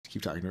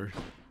Keep talking to her.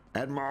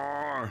 Add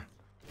more.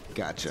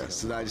 Gotcha.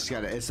 So I just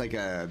got it. It's like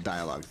a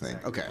dialogue thing.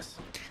 Okay.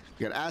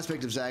 We got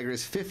aspect of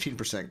Zagreus,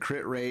 15%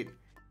 crit rate.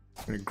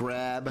 I'm gonna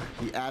grab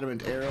the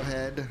adamant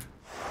arrowhead.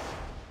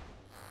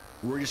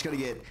 We're just gonna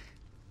get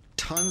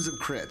tons of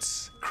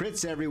crits.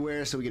 Crits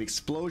everywhere, so we get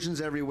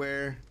explosions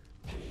everywhere.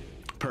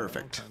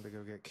 Perfect. Time to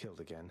go get killed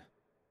again.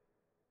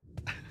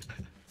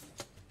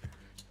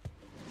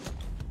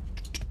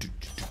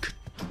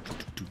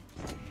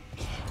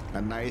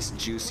 A nice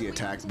juicy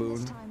attack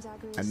boon.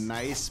 A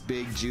nice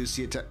big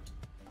juicy attack.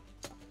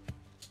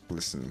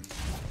 Listen.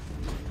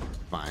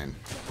 Fine.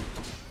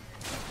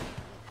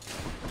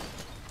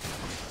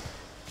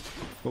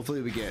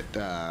 Hopefully we get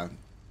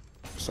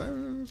it's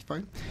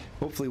fine.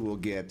 Hopefully we'll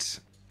get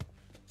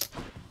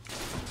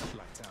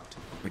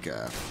like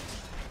a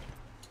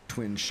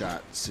twin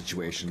shot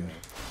situation.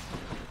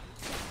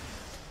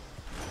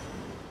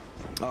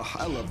 Oh,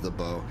 I love the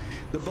bow.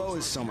 The bow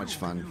is so much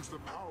fun.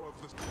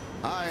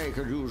 I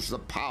could use the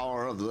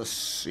power of the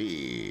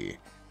sea.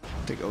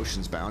 Take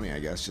Ocean's Bounty, I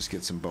guess. Just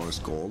get some bonus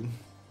gold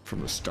from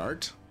the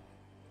start.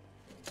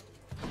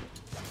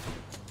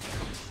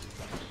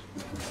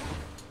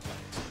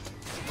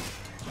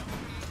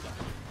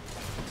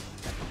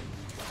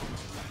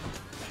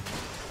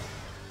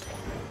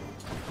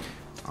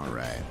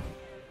 Alright.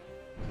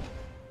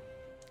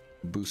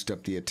 Boost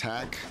up the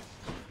attack.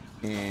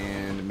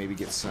 And maybe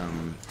get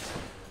some...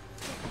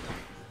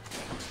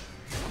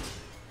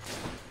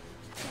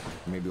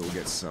 Maybe we'll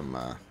get some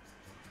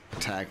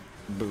attack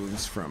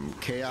boons from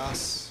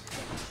Chaos.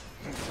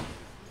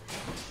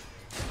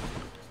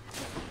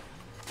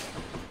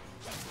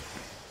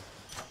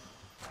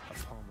 A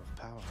palm of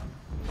power.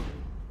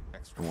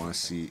 I want to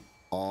see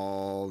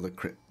all the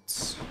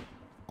crits.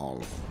 All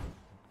of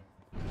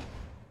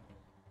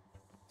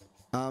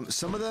them.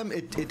 Some of them,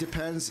 it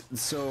depends.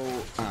 So,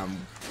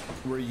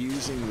 we're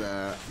using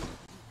the...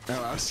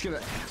 Oh,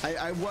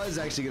 I was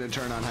actually gonna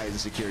turn on heightened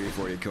security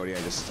for you, Cody.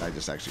 I just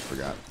actually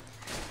forgot.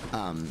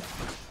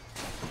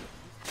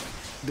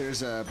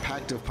 There's a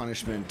Pact of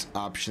Punishment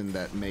option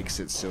that makes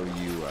it so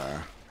you,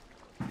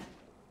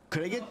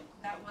 could I get...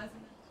 That wasn't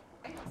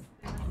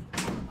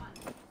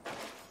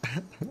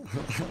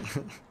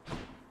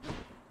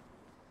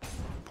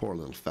Poor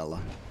little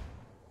fella.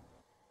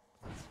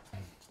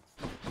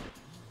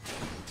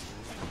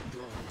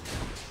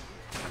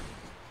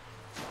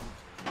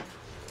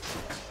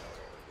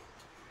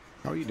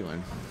 How are you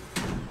doing?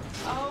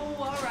 Oh,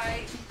 all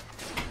right.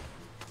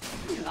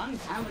 A long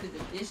time with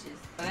the dishes,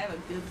 but I have a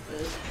good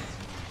book.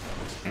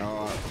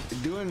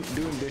 Doing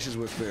dishes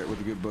with a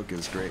good book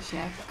is great.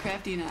 Chef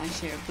Crafty and I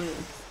share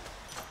books.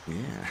 Yeah.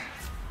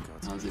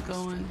 How's it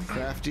going?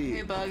 Crafty.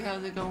 Hey, Bug,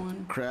 how's it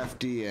going?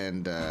 Crafty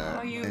and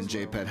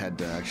JPET had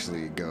to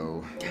actually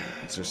go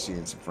start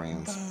seeing some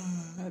friends.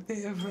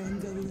 They have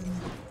friends other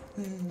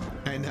than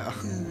I know.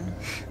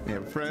 They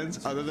have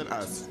friends other than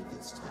us.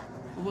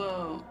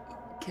 Whoa,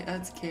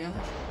 that's chaos.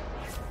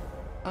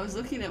 I was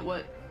looking at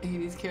what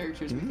Hades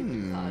characters we could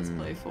do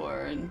cosplay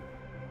for, and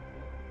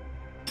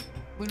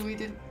when we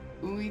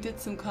did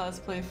some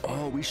cosplay for.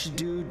 Oh, we should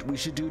do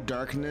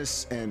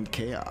darkness and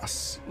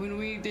chaos. When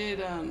we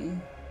did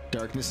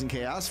Darkness and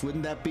chaos,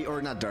 wouldn't that be,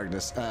 or not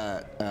darkness?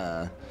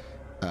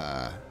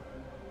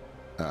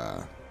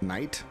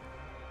 Night.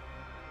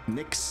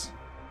 Nyx.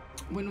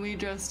 When we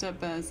dressed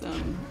up as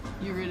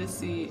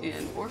Eurydice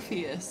and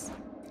Orpheus,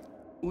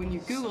 when you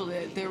Googled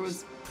it, there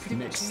was pretty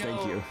Nyx, much no.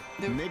 thank you.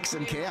 Nyx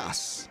and much,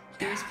 chaos.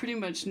 There's pretty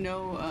much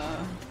no,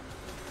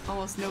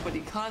 almost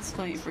nobody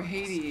cosplaying for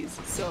Hades.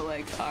 So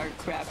like our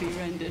crappy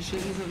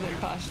renditions of their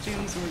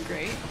costumes were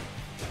great.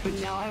 But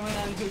now I went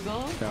on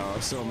Google. Oh,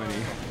 so many.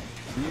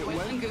 I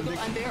went on Google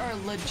and there are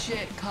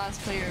legit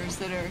cosplayers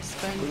that are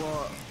spending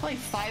like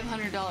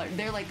 $500.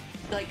 They're like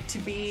to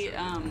be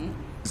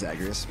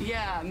Zagreus.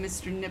 Yeah,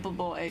 Mr. Nipple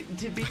Boy.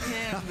 To be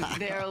him,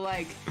 they're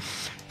like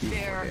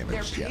they're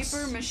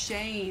paper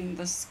macheing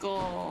the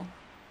skull,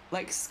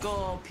 like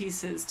skull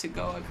pieces to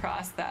go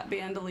across that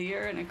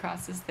bandolier and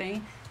across this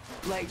thing.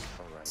 Like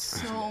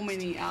so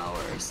many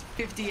hours,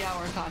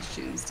 50-hour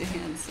costumes to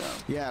hand sew.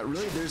 Yeah,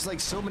 really. There's like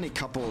so many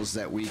couples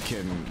that we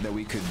could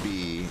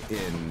be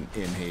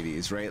in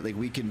Hades, right? Like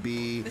we can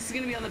be. This is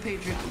gonna be on the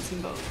Patreon, some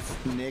votes.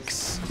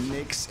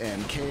 Nyx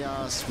and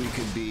Chaos. We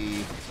could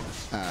be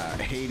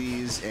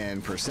Hades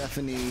and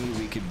Persephone.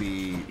 We could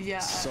be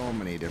so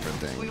many different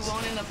things. We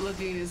won't end up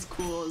looking as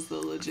cool as the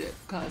legit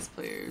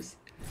cosplayers.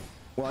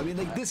 Well, I mean,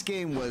 like this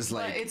game was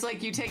like it's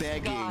like you take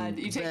begging, God,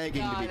 you take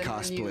begging God to be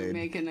cosplayed. And then you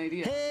make an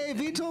idea. Hey,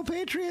 Vito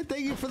Patriot,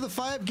 thank you for the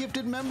 5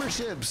 gifted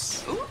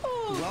memberships. Ooh.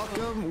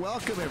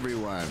 Welcome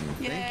everyone.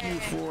 Yay. Thank you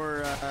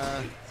for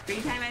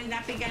screen time has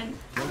not begun.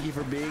 Thank you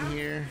for being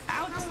here.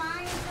 Out.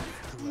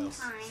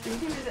 Screen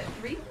time is at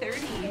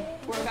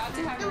 3:30. We're about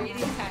to have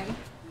reading time.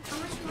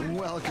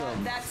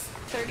 Welcome. That's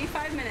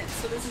 35 minutes.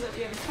 So this is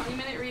we have a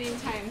 20-minute reading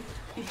time.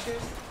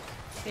 Teachers,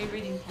 say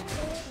reading time.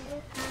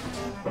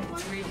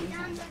 Reading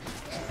time.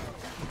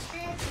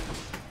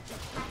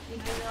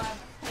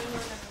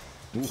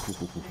 Ooh.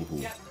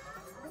 Yep.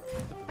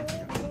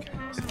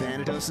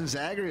 Thanatos and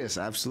Zagreus,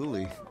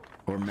 absolutely.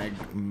 Or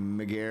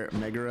Megara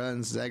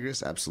and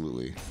Zagreus,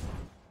 absolutely.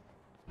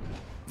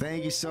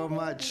 Thank you so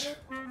much.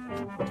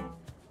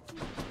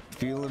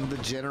 Feeling the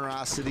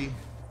generosity,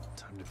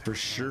 for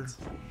sure.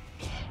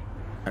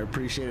 I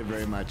appreciate it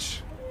very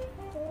much.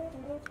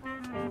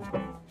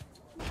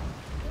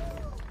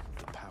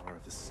 The power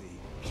of the sea.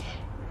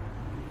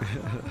 I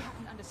have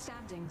an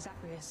understanding,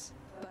 Zagreus,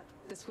 but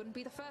this wouldn't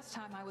be the first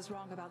time I was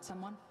wrong about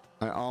someone.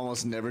 I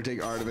almost never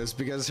take Artemis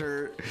because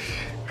her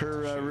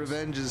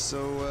revenge is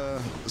so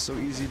so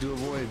easy to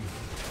avoid.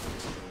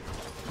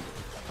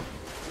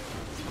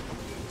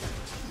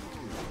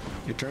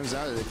 It turns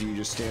out that if you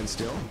just stand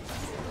still,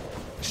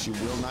 she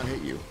will not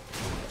hit you.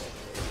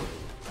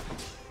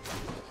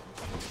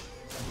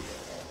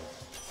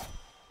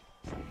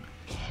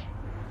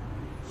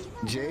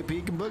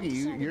 JP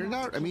Boogie, you're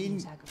not. I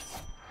mean,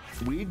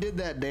 we did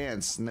that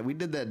dance. We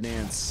did that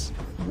dance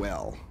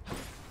well.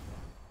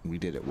 We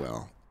did it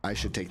well. I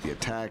should take the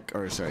attack,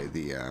 or sorry,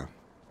 the.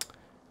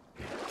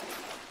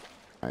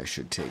 I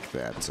should take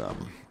that.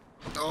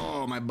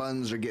 Oh, my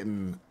buns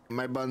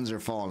are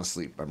falling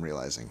asleep. I'm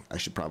realizing I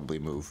should probably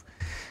move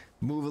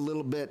a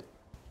little bit.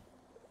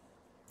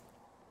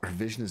 Our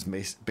vision is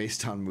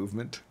based on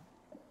movement.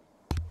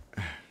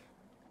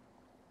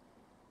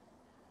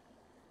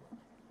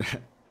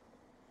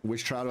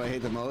 Which trial do I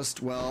hate the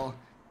most? Well,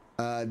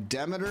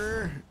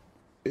 Demeter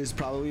is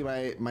probably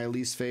my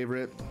least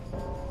favorite.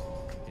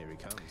 Here he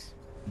comes.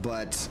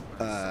 But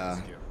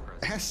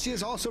Hestia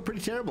is also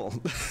pretty terrible.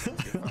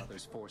 Your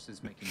father's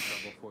forces making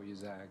trouble for you,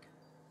 Zag.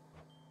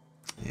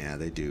 Yeah,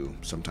 they do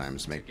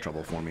sometimes make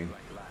trouble for me. Like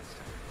last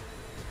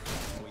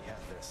time. We have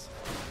this.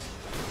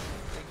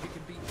 Think you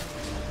can beat me?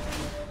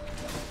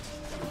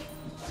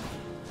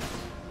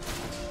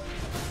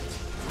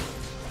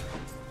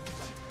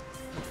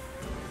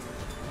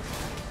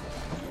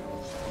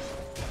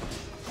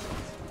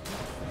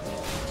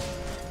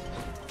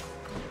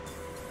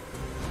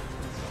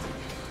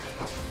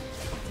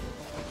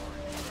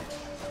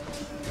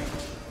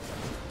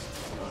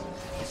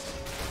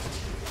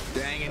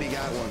 Dang it, he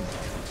got one.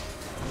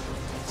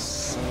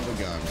 Son of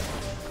a gun.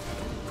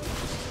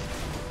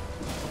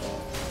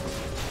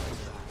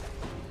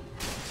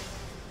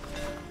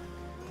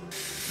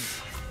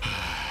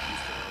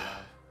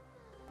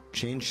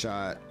 Chain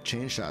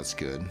shot's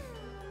good.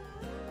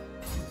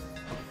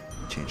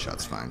 Chain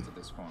shot's fine. To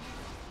this form.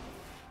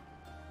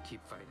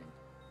 Keep fighting.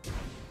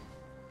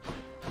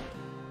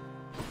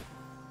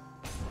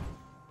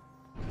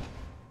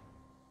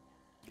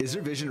 Is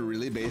her vision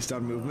really based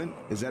on movement?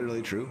 Is that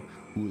really true?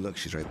 Ooh, look,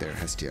 she's right there,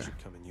 Hestia.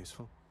 Should come in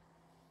useful.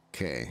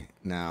 Okay,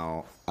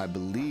 now I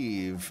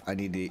believe I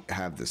need to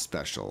have the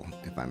special,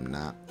 if I'm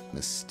not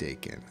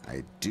mistaken.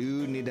 I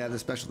do need to have the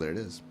special. There it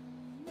is.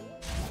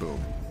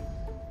 Boom.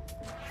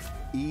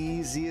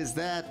 Easy as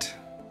that.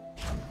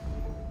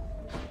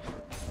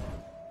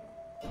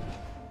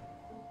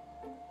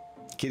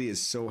 Kitty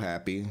is so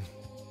happy.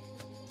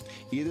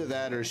 Either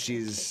that or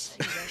she's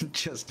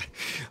just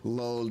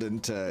lulled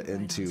into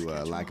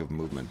lack of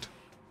movement.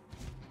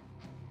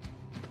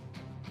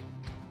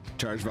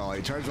 Charge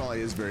volley. Charge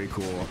volley is very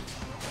cool.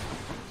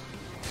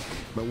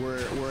 But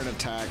we're an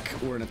attack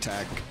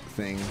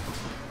thing.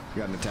 We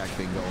got an attack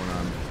thing going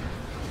on.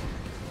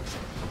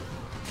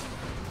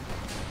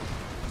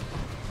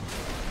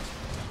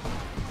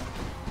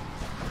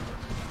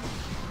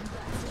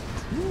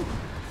 Woo.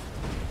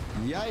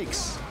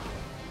 Yikes.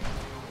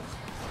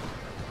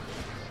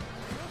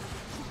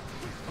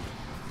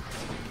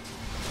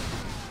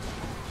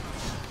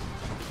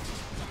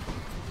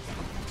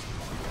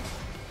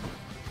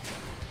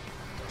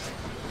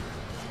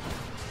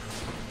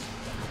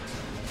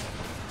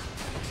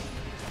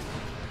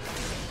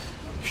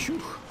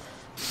 Phew.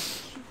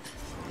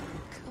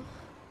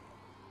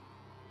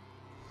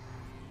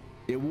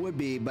 It would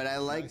be, but I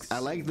like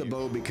the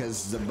bow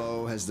because the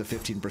bow has the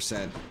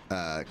 15%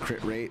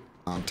 crit rate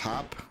on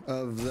top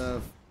of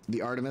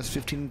the Artemis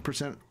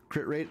 15%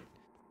 crit rate,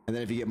 and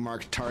then if you get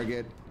marked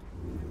target,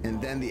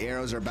 and then the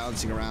arrows are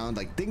bouncing around,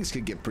 like things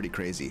could get pretty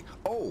crazy.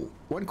 Oh,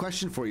 one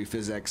question for you,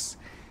 Physics: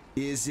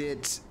 is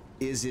it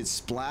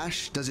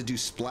splash? Does it do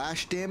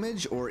splash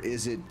damage, or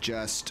is it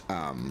just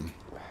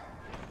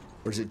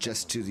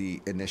to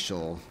the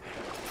initial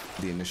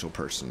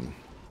person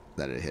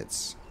that it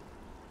hits?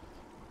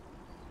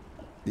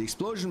 The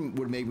explosion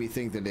would make me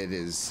think that it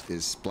is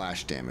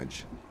splash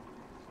damage.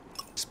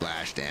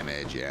 Splash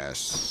damage,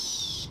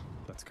 yes.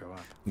 Let's go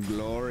up.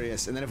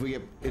 Glorious. And then if we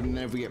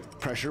get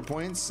pressure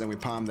points and we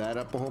palm that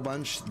up a whole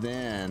bunch,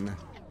 then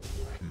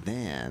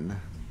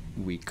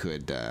we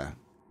could the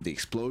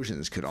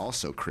explosions could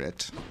also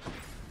crit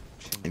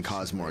and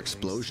cause more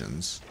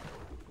explosions.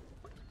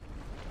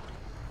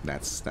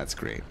 That's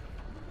great.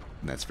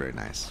 That's very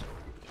nice.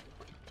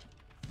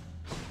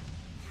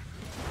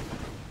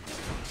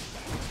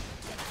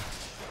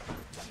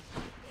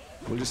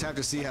 We'll just have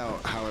to see how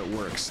it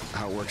works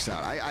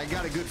out. I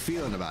got a good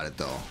feeling about it,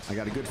 though. I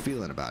got a good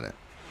feeling about it.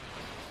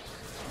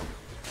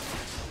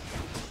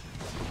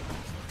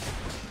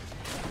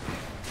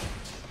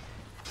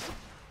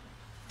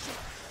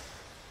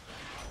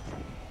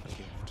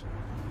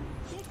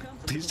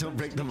 Please don't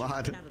break the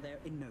mod. Out of there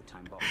in no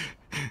time, boss.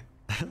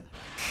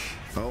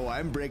 Oh,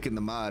 I'm breaking the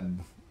mod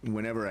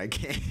whenever I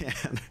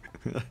can.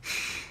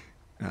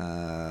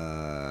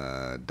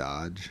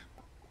 Dodge.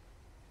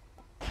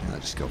 I'll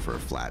just go for a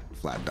flat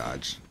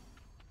dodge.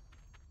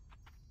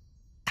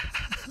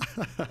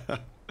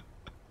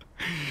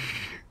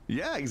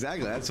 Yeah,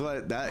 exactly. That's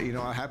what that, you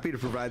know, I'm happy to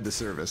provide the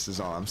service is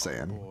all I'm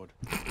saying.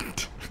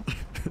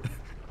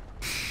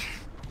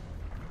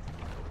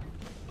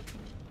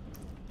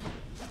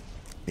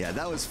 Yeah,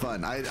 that was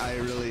fun. I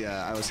really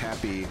I was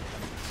happy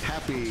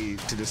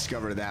to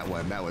discover that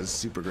one. That was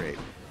super great.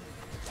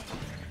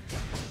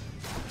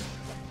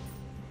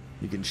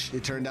 You can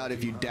it turned out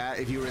if you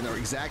were in the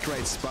exact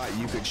right spot,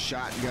 you could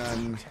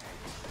shotgun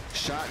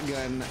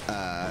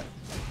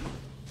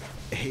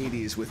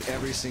Hades with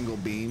every single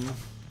beam.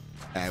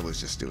 It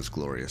was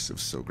glorious. It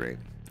was so great.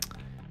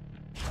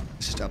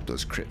 Just up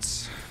those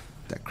crits,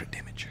 that crit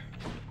damage.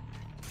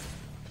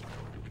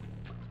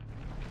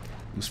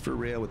 Was for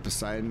real with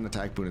Poseidon,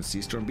 attack boon, and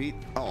sea storm beat.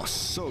 Oh,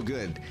 so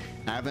good.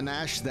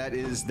 Avanash,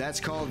 that's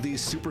called the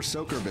Super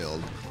Soaker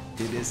build.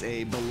 It is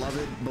a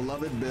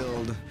beloved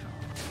build.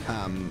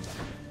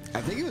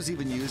 I think it was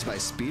even used by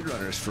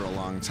speedrunners for a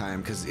long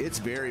time because it's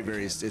very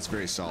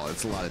solid.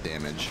 It's a lot of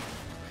damage.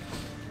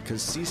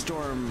 Because Sea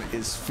Storm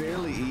is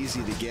fairly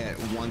easy to get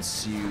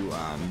once you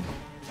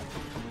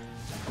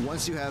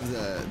have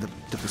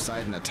the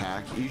Poseidon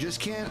attack. You just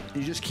can't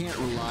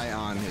rely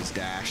on his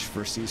dash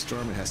for Sea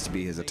Storm. It has to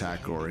be his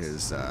attack or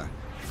his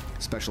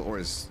special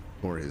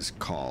or his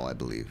call, I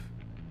believe.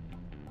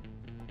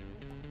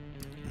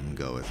 And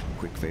go with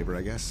quick favor,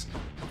 I guess.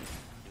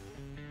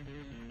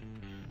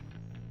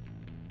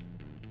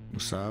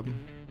 Musab.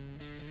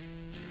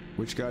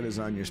 Which god is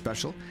on your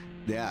special?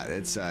 Yeah,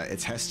 it's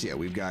Hestia.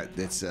 We've got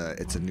it's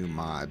a new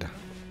mod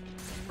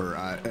or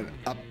an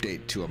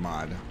update to a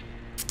mod.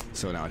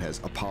 So now it has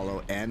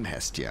Apollo and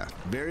Hestia.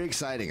 Very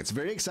exciting. It's a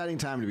very exciting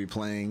time to be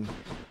playing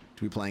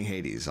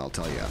Hades. I'll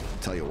tell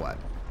you what.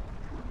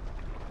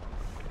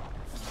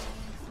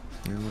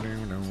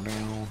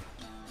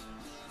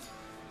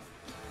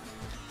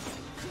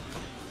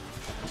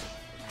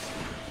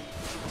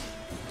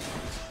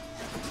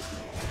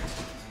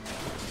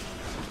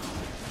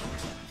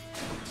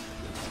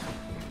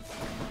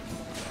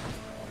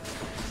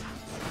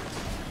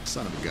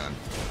 Son of a gun.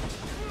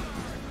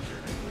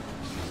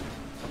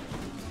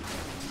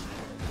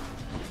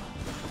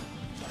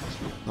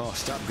 Oh,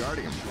 stop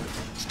guarding him.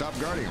 Stop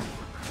guarding him.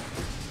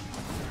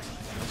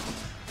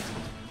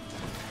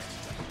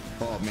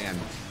 Oh man.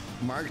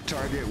 Mark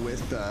target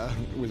with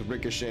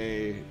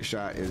ricochet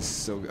shot is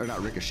so, or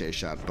not ricochet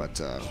shot, but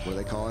what do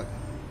they call it?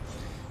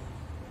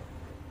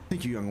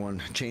 Thank you, young one.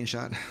 Chain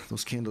shot.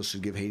 Those candles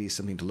should give Hades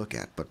something to look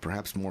at, but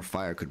perhaps more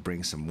fire could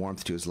bring some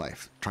warmth to his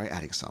life. Try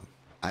adding some.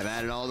 I've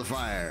added all the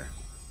fire.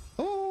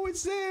 Oh,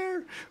 it's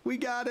there. We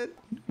got it.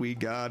 We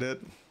got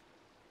it.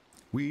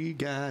 We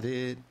got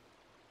it.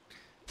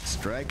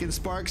 Striking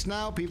sparks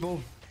now, people.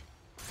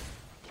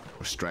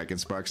 We're striking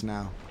sparks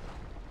now.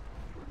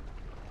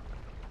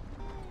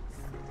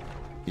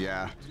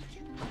 Yeah.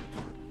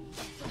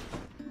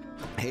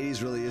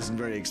 Hades really isn't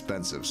very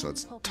expensive, so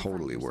it's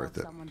totally worth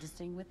it. Someone to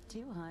sing with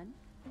too, hun.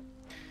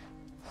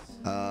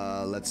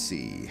 Let's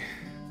see.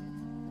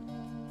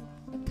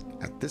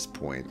 At this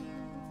point,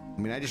 I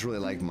mean, I just really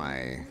like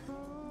my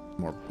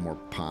more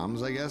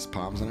palms, I guess,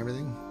 palms and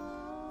everything.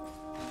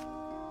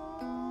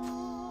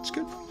 It's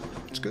good.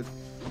 It's good.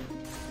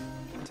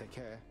 Take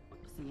care.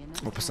 See you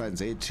next Oh,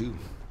 Poseidon's aid too.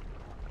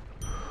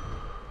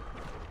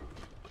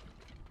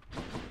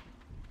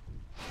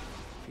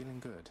 Feeling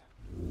good.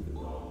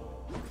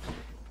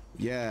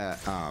 Yeah.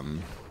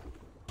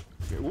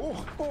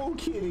 Whoa! Oh,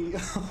 kitty!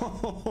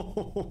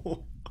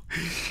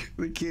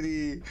 The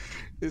kitty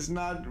is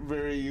not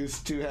very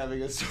used to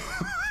having a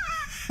sword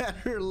at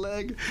her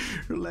leg.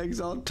 Her leg's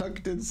all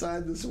tucked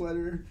inside the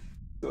sweater,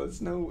 so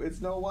it's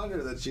no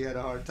wonder that she had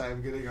a hard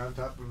time getting on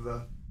top of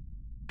the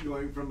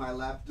going from my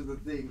lap to the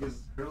thing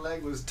because her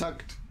leg was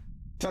tucked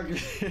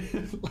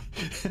in.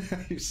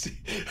 You see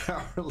how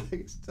her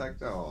leg's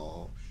tucked?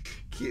 Oh,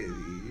 kitty,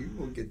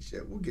 we'll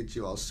get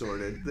you all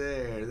sorted.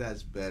 There,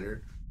 that's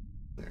better.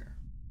 There.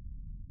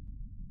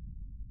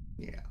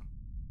 Yeah.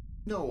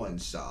 No one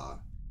saw.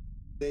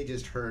 They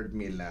just heard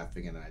me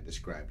laughing and I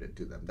described it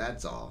to them.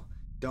 That's all.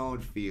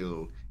 Don't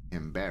feel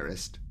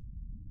embarrassed.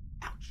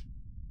 Ouch.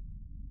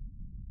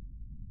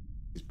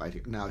 She's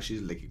biting. Now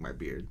she's licking my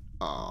beard.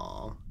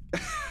 Aww.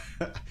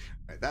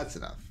 Alright, that's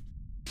enough.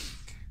 You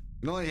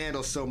can only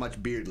handle so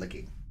much beard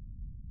licking.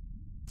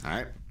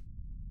 Alright.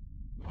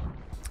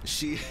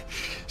 She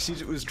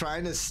was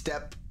trying to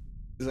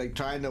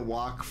trying to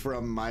walk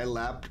from my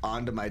lap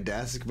onto my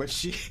desk, but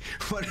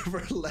one of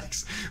her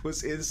legs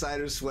was inside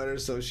her sweater,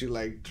 so she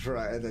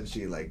tried, and then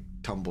she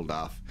tumbled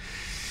off.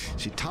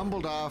 She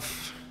tumbled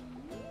off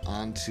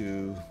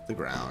onto the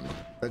ground,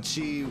 but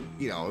she,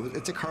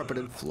 it's a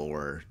carpeted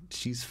floor.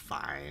 She's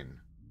fine.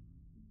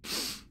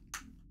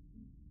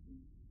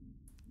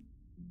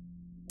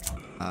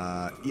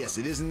 Yes,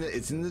 it is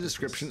it's in the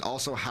description.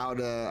 Also, how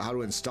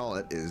to install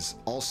it is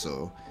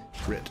also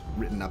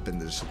written up in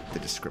the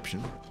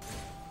description.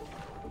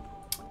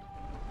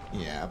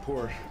 Yeah,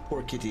 poor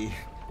kitty,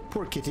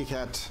 poor kitty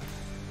cat.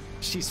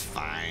 She's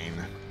fine.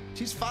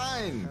 She's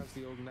fine. How's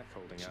the old neck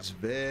holding up?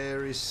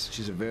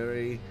 She's a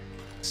very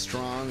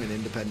strong and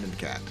independent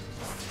cat.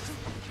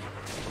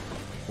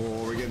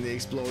 Oh, we're getting the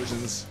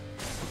explosions.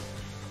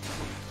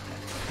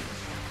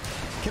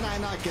 Can I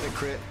not get a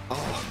crit?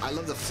 Oh, I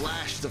love the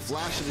flash. The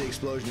flash of the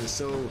explosion is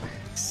so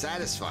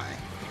satisfying.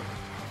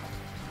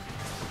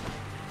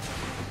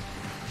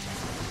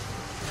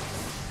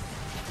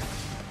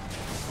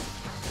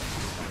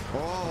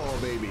 Oh,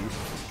 baby.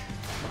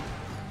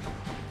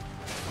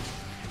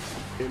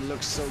 It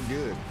looks so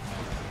good.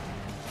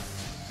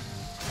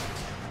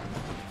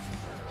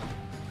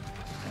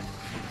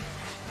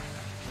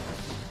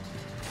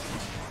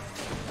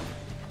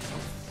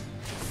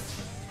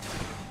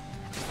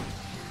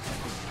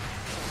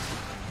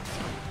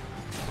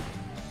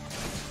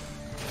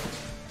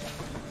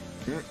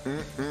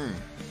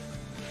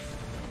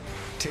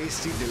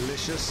 Tasty,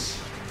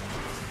 delicious.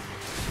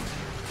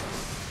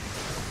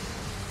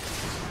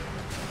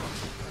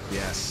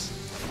 Yes.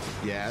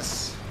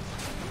 Yes.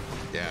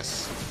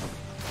 Yes.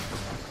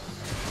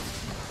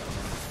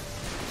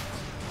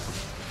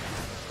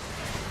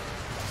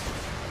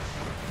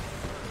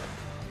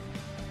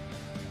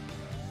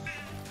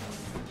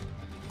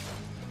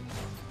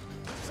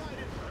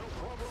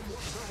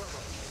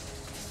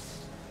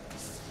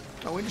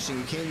 Oh, interesting.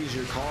 You can't use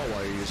your call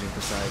while you're using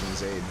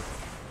Poseidon's aid.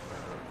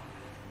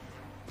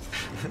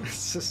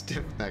 It's just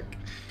stiff neck.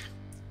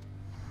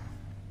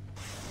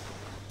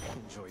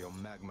 Enjoy your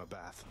magma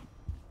bath.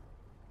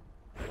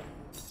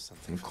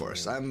 Something Of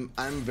course,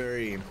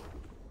 familiar.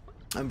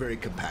 I'm very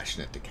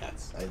compassionate to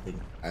cats. I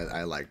think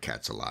I like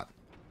cats a lot.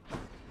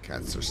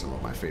 Cats are some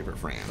of my favorite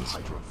friends.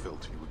 Hydra fell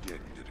to you again,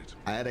 did it?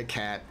 I had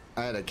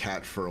a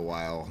cat for a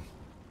while.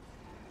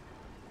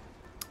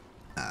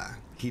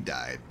 He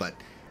died, but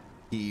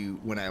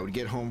when I would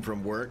get home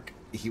from work,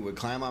 he would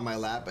climb on my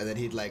lap and then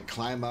he'd like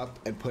climb up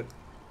and put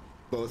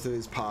both of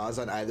his paws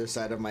on either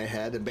side of my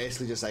head and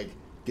basically just like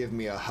give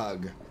me a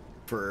hug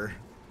for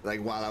like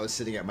while I was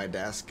sitting at my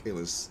desk. It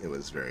was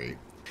very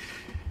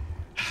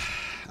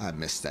I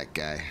missed that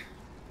guy.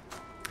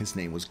 His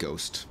name was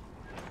Ghost.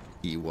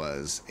 He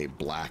was a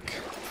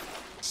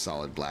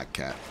solid black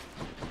cat.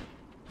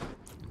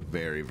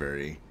 Very,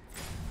 very,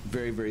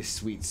 very, very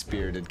sweet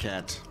spirited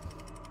cat.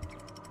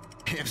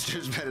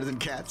 Hamsters better than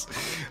cats.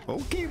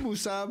 Okay,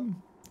 Musam.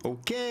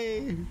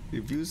 Okay,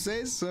 if you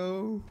say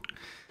so.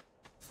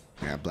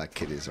 Yeah, black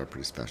kitties are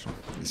pretty special.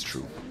 It's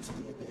true.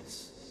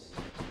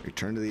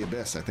 Return to the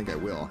abyss. I think I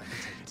will.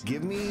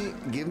 Give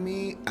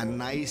me a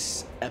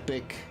nice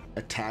epic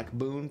attack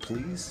boon,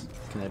 please.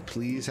 Can I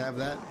please have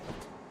that?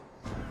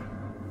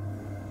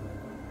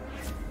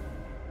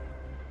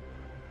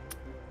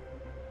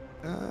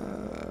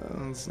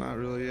 It's not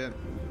really it.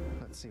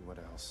 Let's see what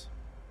else.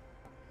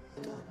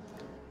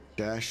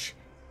 Dash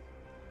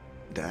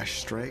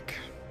strike.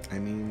 I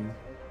mean,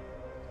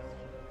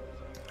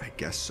 I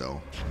guess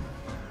so.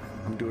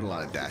 I'm doing a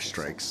lot of dash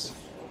strikes.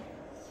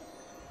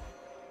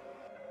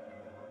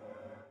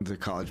 The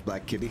college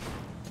black kitty.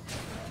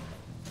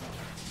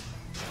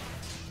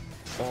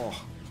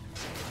 Oh.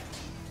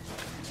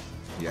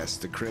 Yes,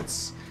 the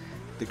crits.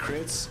 The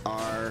crits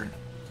are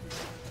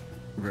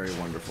very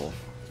wonderful.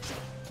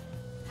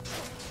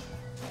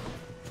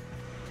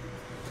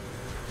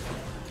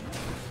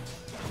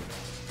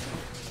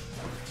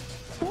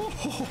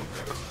 Oh,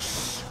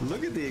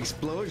 look at the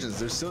explosions.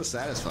 They're so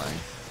satisfying.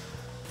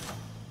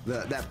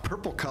 That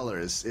purple color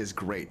is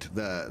great.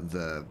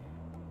 The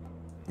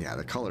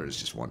color is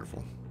just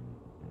wonderful.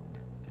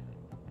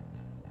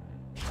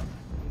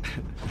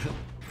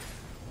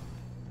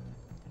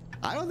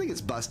 I don't think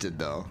it's busted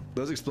though.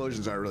 Those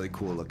explosions are really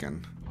cool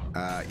looking.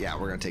 Yeah,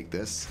 we're gonna take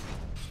this.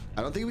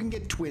 I don't think we can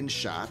get twin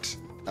shot.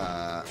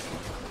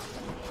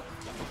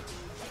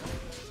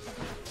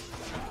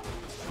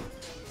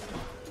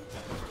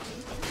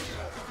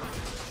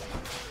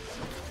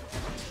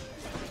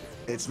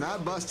 It's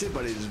not busted,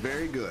 but it is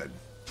very good.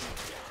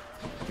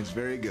 It's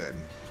very good.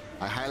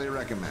 I highly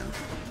recommend.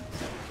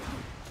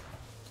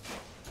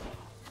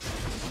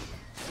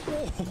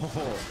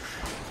 Oh,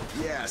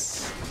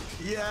 yes.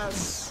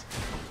 Yes.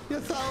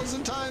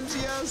 1,000 times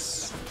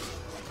yes.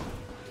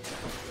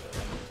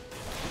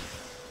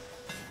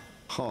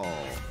 Oh.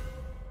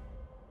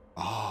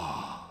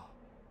 Oh.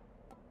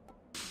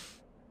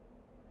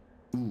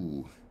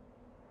 Ooh.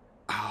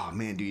 Oh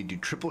man, do you do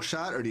triple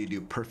shot or do you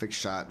do perfect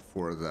shot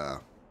for the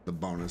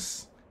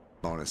bonus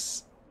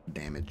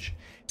damage?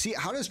 See,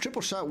 how does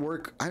triple shot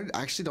work? I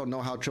actually don't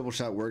know how triple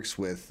shot works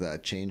with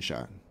chain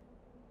shot.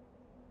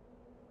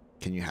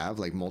 Can you have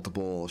like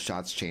multiple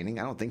shots chaining?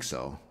 I don't think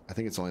so. I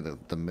think it's only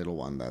the middle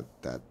one that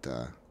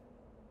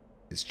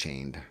is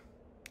chained.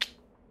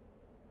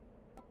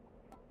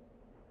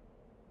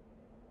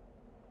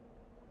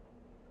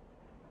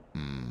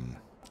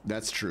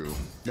 That's true.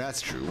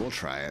 That's true. We'll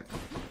try it.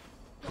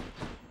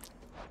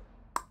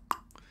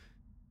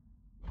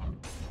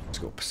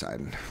 go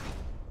Poseidon.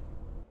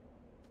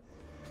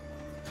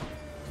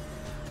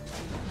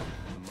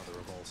 Mother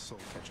of all soul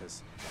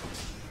catchers.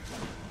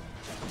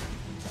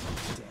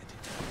 Dead.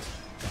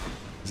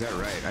 Is that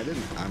right? I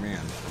didn't. I'm in.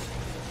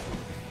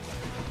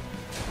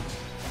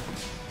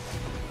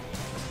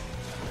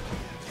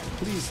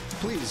 Please,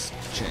 please,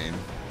 chain.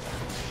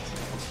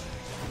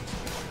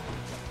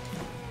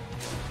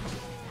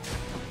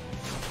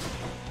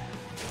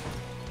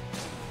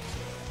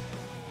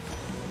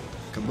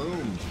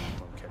 Kaboom.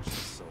 Won't catch this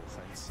soul,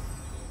 thanks.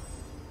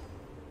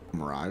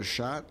 Mirage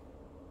shot.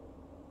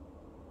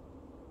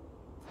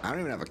 I don't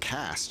even have a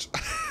cast.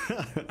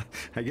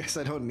 I guess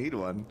I don't need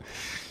one.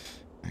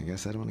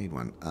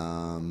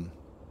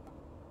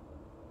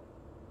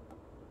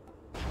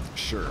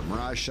 Sure,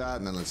 mirage shot,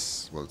 and then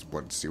let's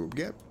see what we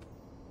get.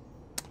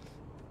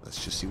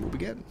 Let's just see what we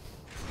get.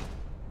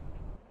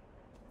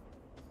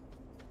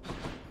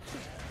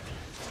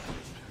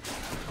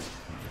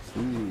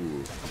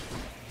 Ooh,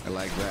 I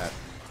like that.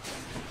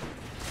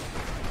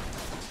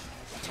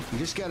 You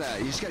just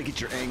gotta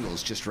get your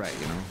angles just right,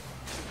 you know.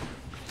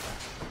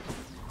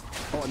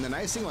 Oh, and the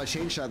nice thing about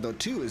chain shot though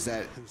too is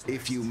that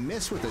if you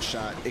miss with a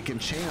shot, it can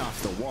chain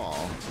off the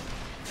wall.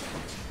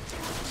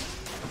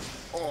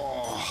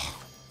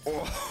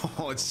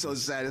 Oh, it's so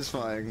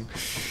satisfying.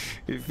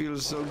 It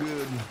feels so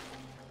good.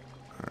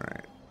 All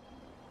right.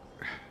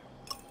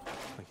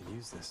 I can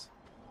use this.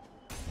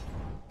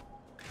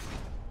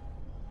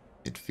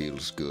 It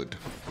feels good.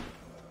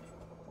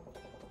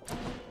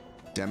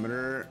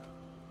 Demeter.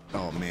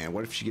 Oh man,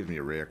 what if she gives me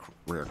a rare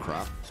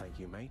crop? Thank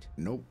you, mate.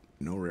 Nope,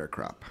 no rare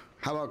crop.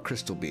 How about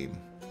crystal beam?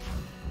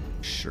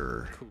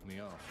 Sure. Cooled me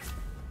off.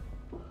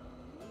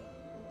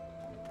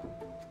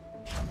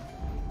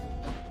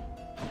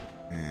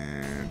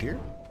 And here.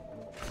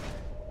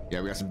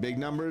 Yeah, we got some big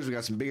numbers. We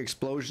got some big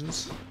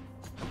explosions.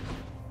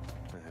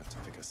 I have to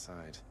pick a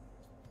side.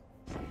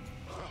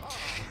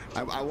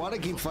 I want to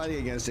keep fighting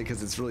against it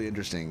because it's really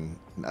interesting.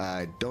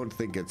 I don't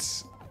think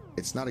it's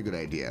not a good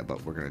idea,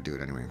 but we're gonna do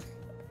it anyway.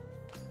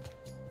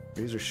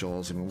 These are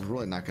shoals, and we're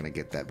really not gonna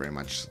get that very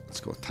much. Let's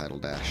go with tidal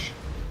dash.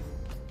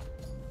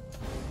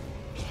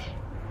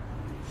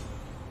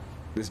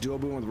 This duo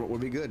boom would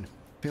be good.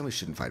 Family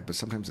shouldn't fight, but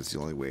sometimes it's the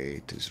only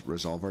way to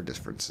resolve our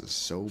differences.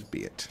 So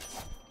be it.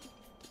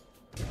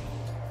 She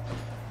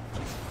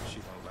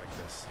won't like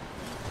this.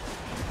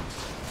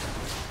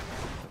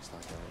 Looks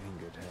like I'm in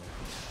good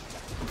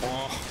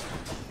health.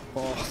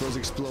 Oh, those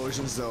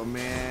explosions though,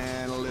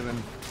 man,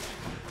 living.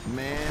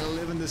 Man,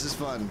 living, this is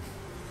fun.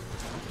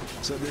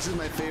 So this is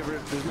my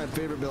favorite. This is my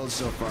favorite build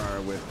so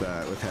far with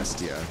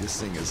Hestia. This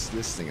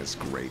thing is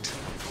great.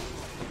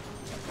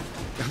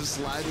 I'm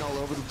sliding all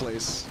over the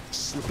place,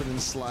 slipping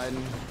and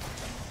sliding.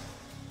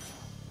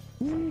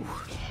 Woo.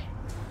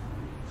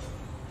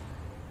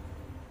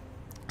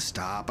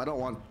 Stop!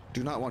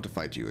 Do not want to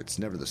fight you. It's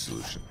never the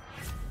solution.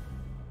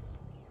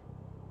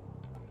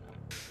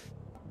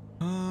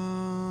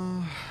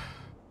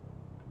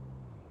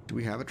 Do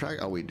we have a track?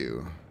 Oh, we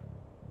do.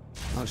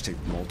 I'll just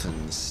take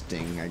Molten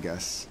Sting, I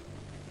guess.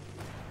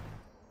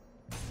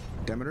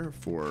 Demeter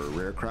for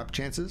rare crop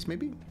chances,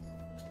 maybe?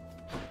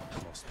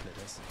 More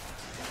splitters.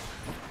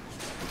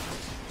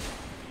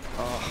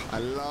 Oh, I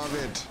love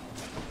it.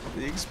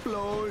 The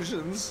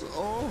explosions.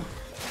 Oh.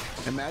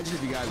 Imagine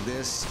if you got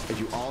this, if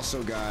you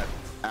also got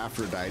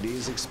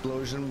Aphrodite's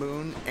explosion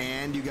boon,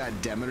 and you got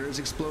Demeter's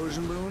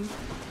explosion boon.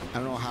 I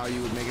don't know how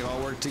you would make it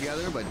all work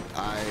together, but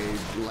I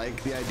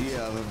like the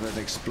idea of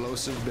an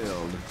explosive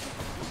build.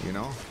 You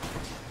know?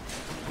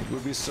 It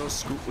would be so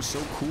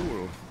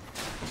cool.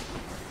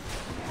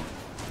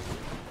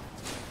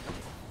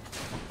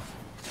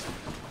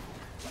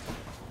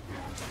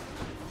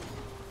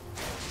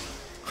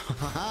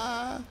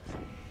 I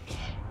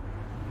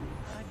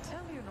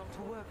tell you not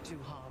to work too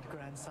hard,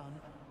 grandson.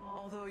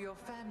 Although your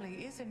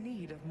family is in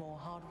need of more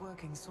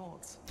hard-working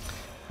swords.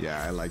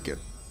 Yeah, I like it.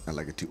 I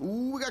like it too.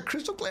 Ooh, we got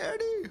crystal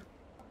clarity.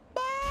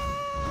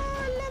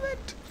 Ah, I love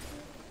it.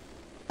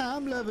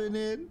 I'm loving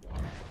it.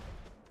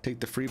 Take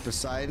the free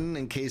Poseidon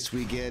in case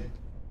we get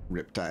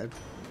Riptide.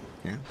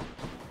 Yeah.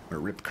 Or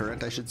Rip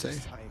Current, I should say.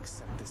 I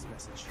accept this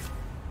message.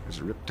 There's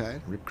a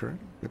Riptide, Rip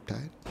Current,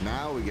 Riptide.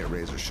 Now we get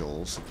Razor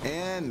Shoals.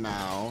 And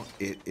now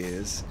it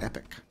is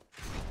epic.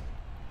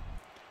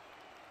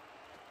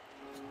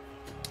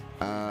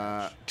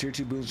 Tier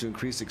 2 boons to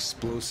increase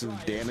explosive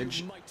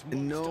damage.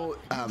 No,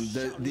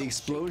 the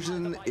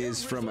explosion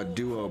is from a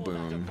duo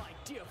boon.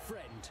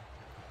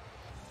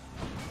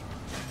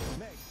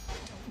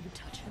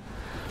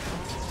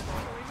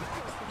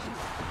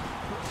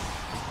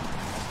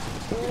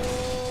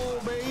 Oh,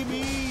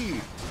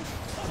 baby!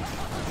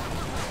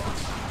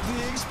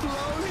 The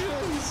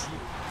explosions!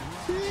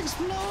 The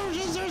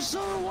explosions are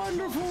so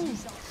wonderful!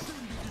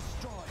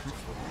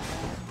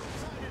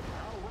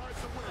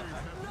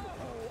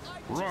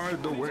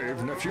 Ride the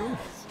wave, nephew.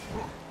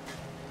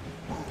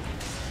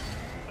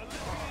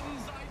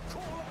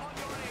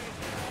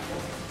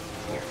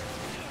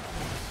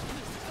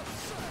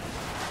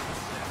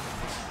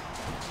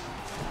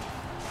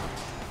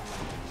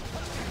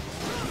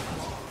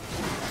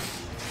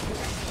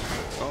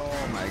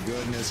 my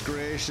goodness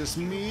gracious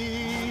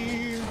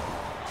me.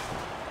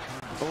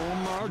 Oh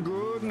my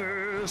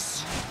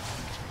goodness.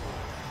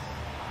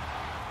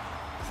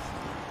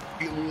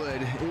 It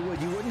would.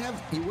 You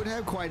wouldn't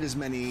have quite as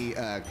many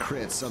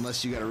crits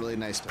unless you got a really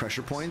nice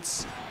pressure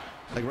points.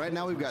 Like right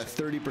now we've got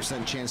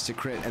 30% chance to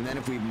crit, and then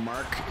if we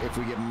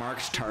get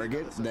marked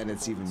target, then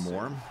it's even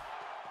more.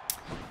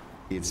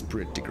 It's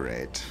pretty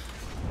great.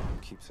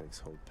 Keepsakes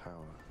hold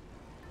power.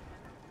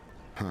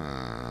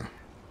 Huh.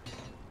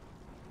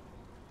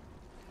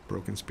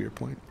 Broken spear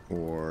point,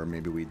 or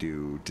maybe we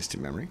do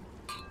distant memory,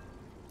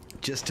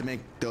 just to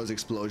make those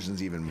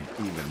explosions even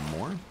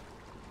more.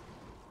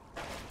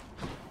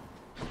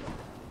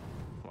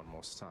 One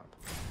more stop.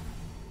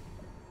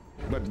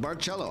 But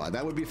Marcello,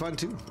 that would be fun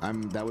too.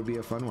 That would be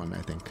a fun one,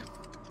 I think. The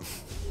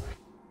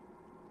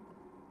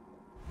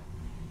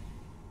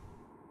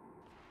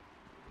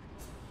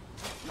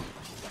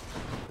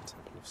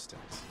Temple of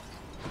Sticks.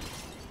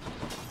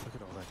 Look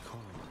at all that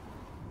coin.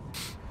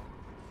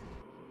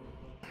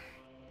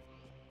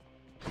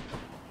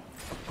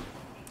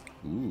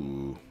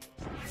 Ooh.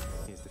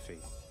 Here's the fee.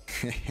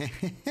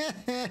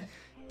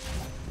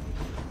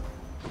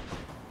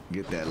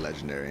 Get that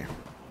legendary.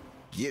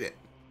 Get it.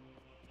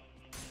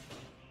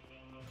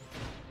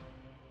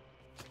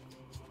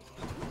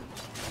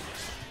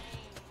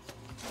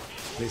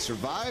 They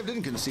survived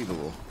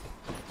inconceivable.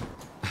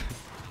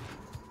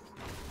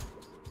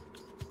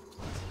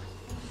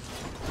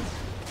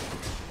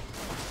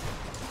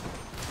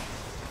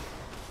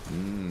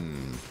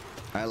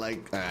 I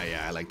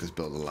like this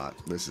build a lot.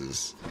 This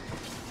is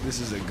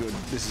a good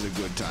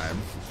time.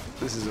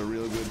 This is a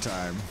real good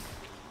time.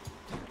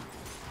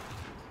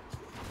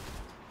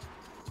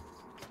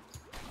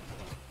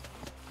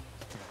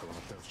 Go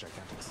up those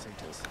gigantic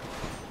satyrs.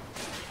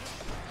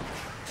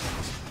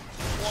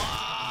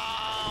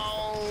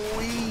 Wow!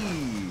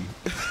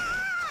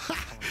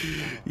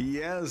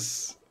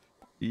 Yes.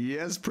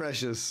 Yes,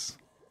 precious.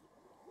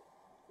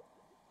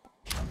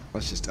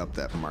 Let's just up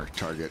that mark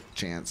target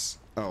chance.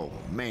 Oh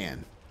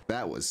man,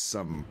 that was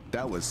some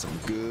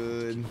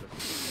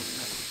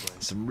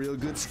real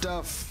good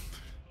stuff.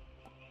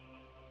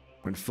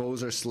 When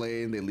foes are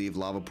slain, they leave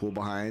lava pool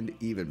behind,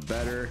 even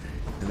better.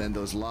 And then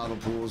those lava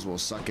pools will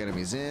suck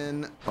enemies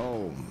in.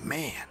 Oh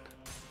man.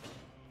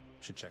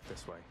 Should check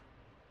this way.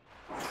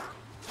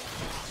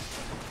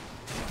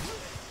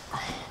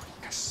 Oh,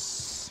 yes.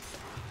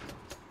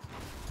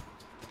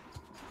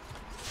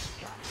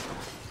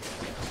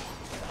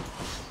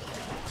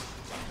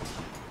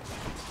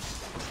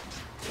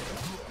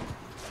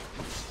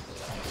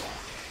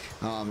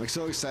 I'm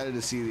so excited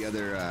to see the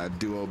other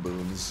duo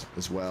boons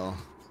as well.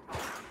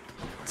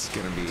 It's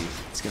gonna be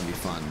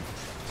fun.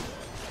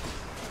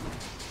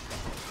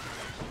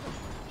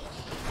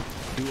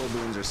 Duo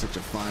boons are such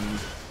a fun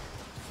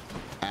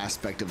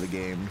aspect of the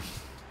game.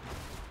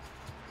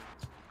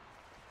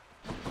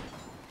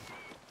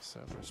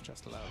 Cerberus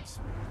just loves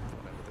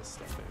whatever this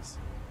stuff is.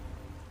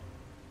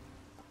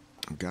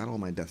 I've got all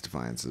my death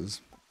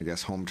defiances. I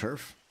guess home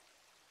turf,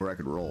 or I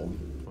could roll.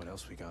 What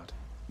else we got?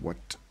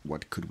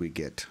 What could we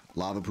get?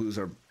 Lava poos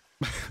are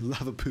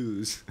lava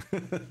poos.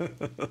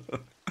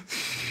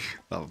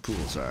 Lava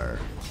pools are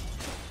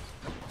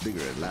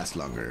bigger and last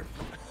longer.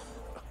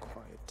 A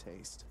quiet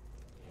taste.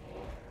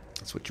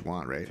 That's what you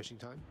want, right? Fishing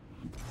time?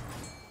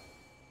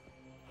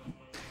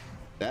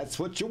 That's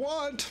what you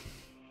want.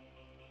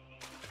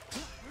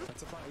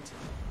 That's a bite.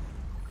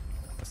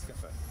 A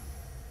scuffer.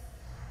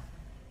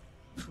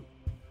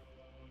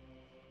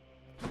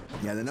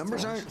 Yeah, the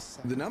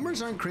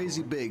numbers aren't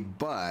crazy big,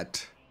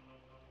 but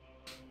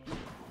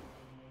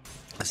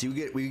so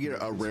we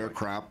get a rare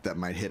crop that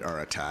might hit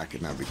our attack,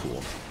 and that'd be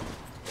cool.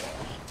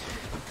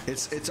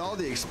 It's all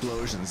the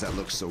explosions that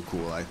look so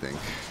cool, I think.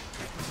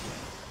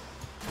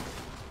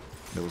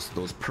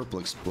 Those purple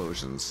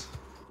explosions.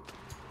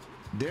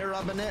 Dear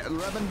Robin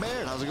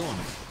Bear, how's it going?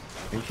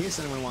 In case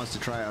anyone wants to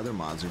try other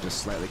mods or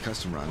just slightly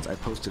custom runs, I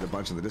posted a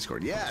bunch in the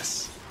Discord.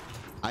 Yes!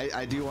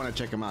 I do want to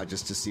check them out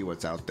just to see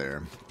what's out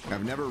there.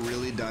 I've never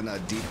really done a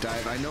deep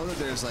dive. I know that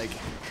there's like,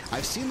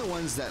 I've seen the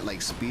ones that like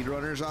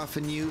speedrunners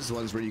often use, the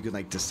ones where you can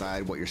like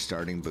decide what your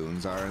starting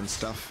boons are and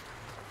stuff.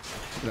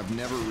 But I've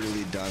never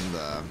really done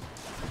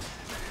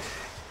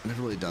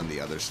the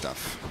other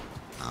stuff.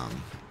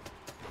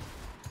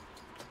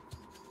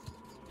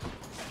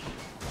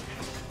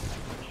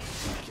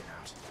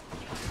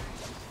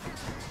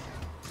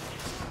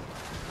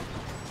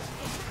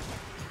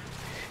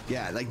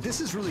 Yeah, like this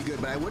is really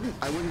good, but I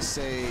wouldn't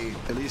say,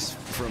 at least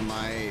from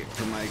my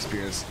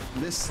experience,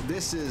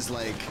 this is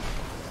like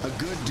a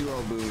good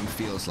duo boon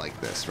feels like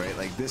this, right?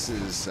 Like this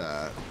is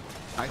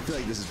I feel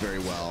like this is very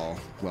well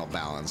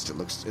balanced. It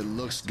looks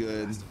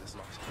good.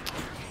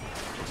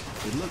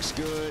 It looks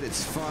good,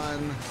 it's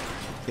fun.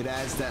 It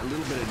adds that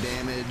little bit of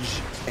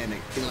damage, and it,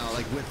 you know,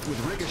 like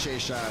with ricochet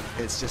shot,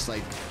 it's just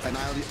like an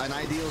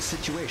ideal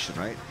situation,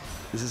 right?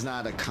 This is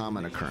not a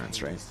common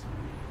occurrence, right?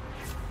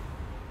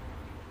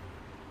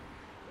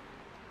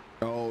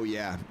 Oh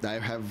yeah, I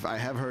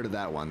have heard of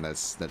that one.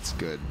 That's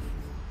good.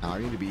 I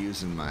need to be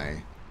using my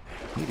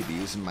Need to be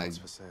using my What's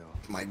for sale?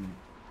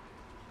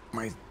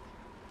 my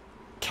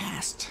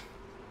cast.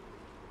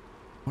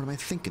 What am I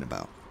thinking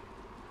about?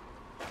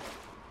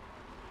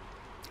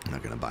 I'm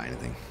not gonna buy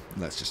anything.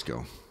 Let's just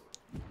go.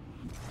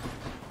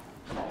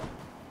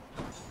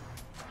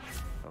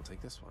 I'll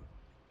take this one.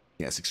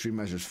 Yes, extreme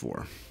measures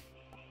 4.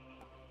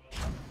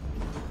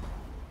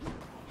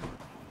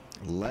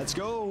 Let's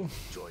go.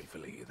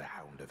 Joyfully, the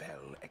Hound of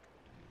Hell. I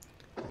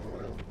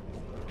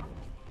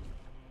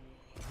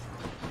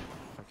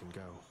can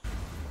go.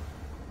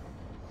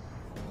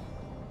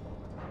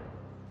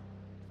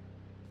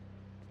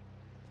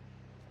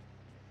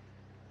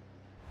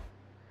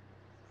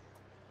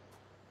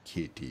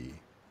 Kitty.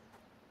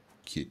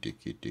 Kitty,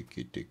 kitty,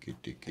 kitty,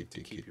 kitty, kitty,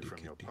 To keep you from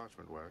your kitty.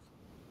 parchment work.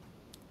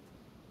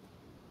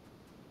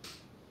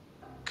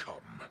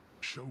 Come,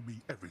 show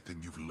me everything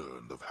you've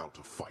learned of how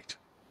to fight.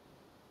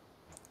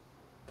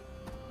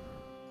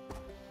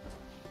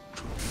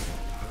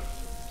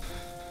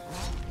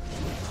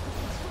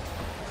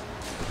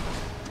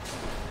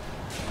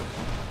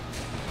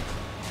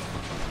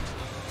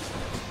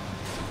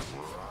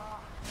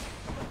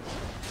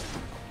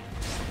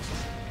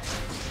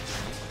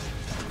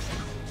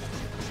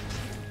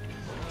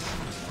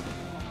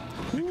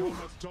 Become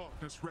as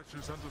darkness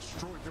wretches and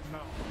destroy him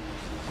now.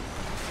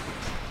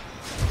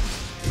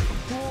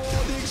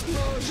 Oh, the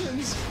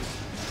explosions!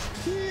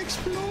 The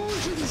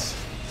explosions!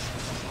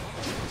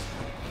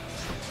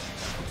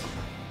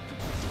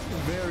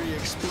 Very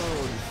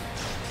explode.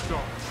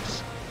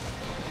 Darkness.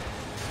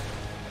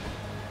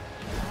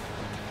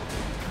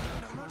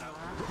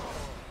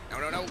 No,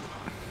 no, no.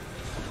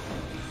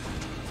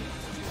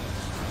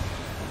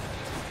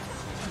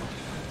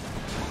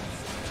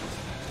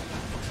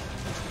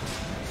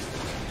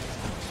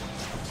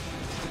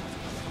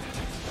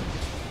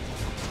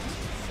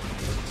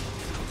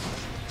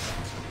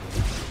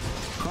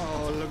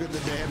 Oh, look at the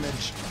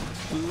damage.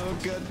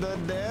 Look at the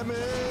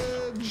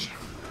damage.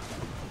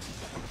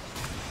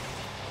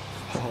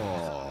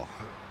 Oh.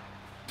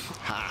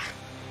 Ha.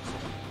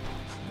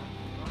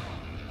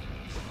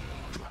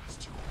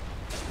 Blast you.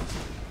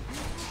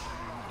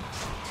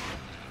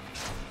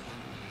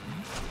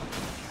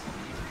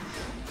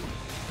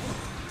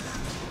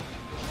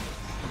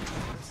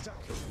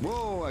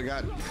 Whoa,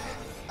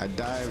 I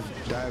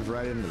dived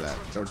right into that.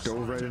 Or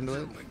dove right into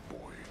it. Boy.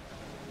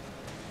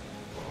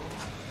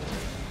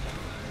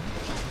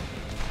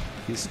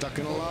 He's stuck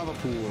in a lava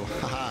pool.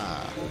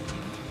 Haha.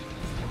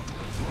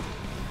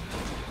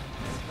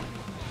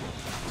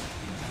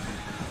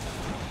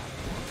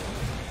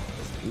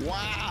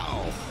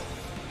 Wow.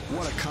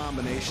 What a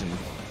combination.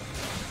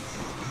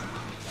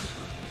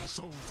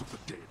 Souls of the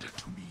dead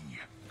to me.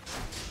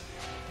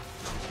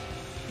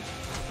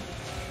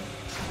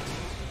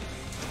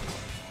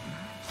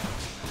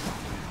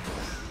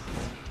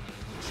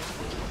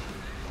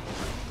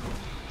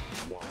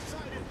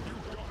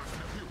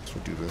 Let's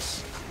do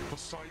this.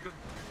 Poseidon.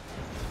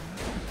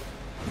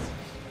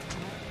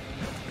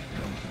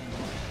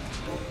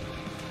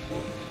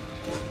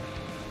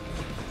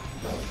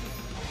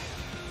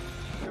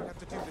 You don't have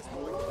to do this,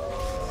 boy.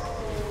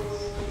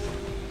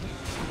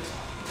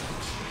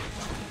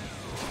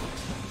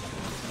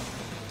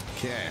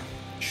 Okay.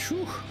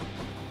 Shoo.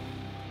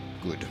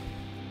 Good.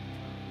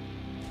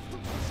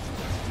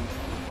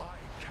 I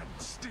can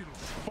still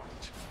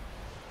fight.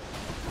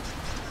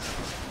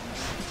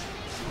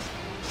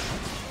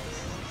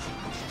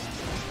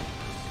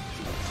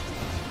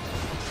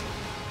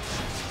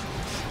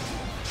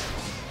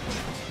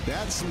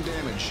 That's some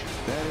damage.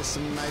 That is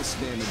some nice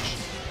damage.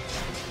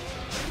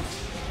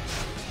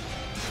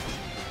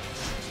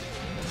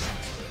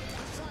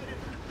 Poseidon,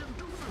 you can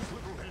do this,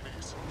 little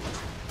Hades.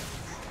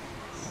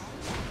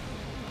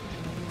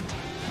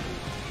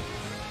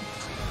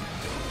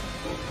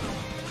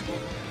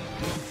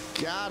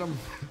 Got him.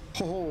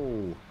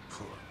 Oh.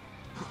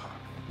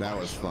 That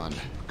was fun.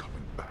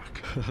 Coming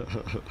back.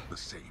 The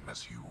same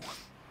as you.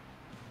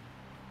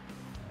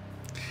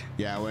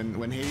 Yeah,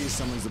 when Hades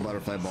summons the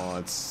butterfly ball,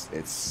 it's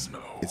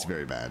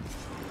very bad.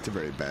 It's a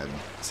very bad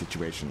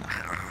situation.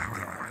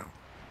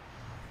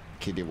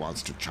 Kitty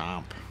wants to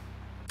chomp.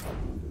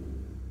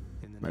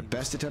 My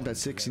best attempt at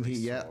 16 heat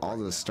yet. All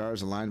the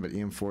stars aligned, but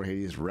EM4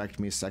 Hades wrecked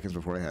me seconds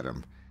before I had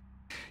him.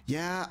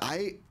 Yeah,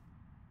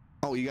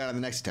 oh, you got it on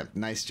the next attempt.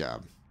 Nice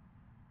job.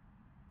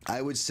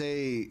 I would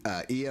say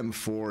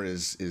EM4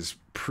 is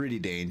pretty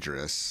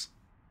dangerous.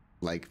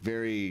 Like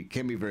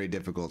can be very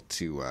difficult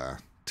to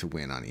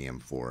win on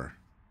EM4.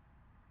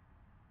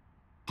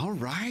 All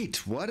right,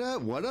 what a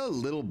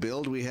little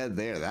build we had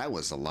there. That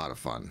was a lot of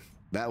fun.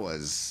 That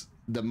was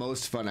the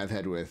most fun I've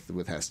had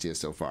with Hestia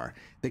so far.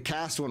 The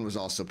cast one was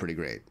also pretty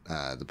great.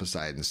 The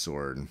Poseidon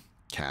sword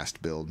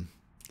cast build.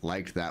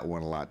 Liked that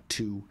one a lot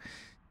too.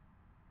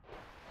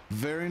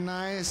 Very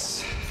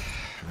nice.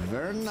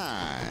 Very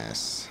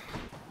nice.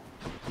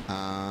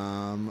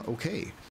 Okay.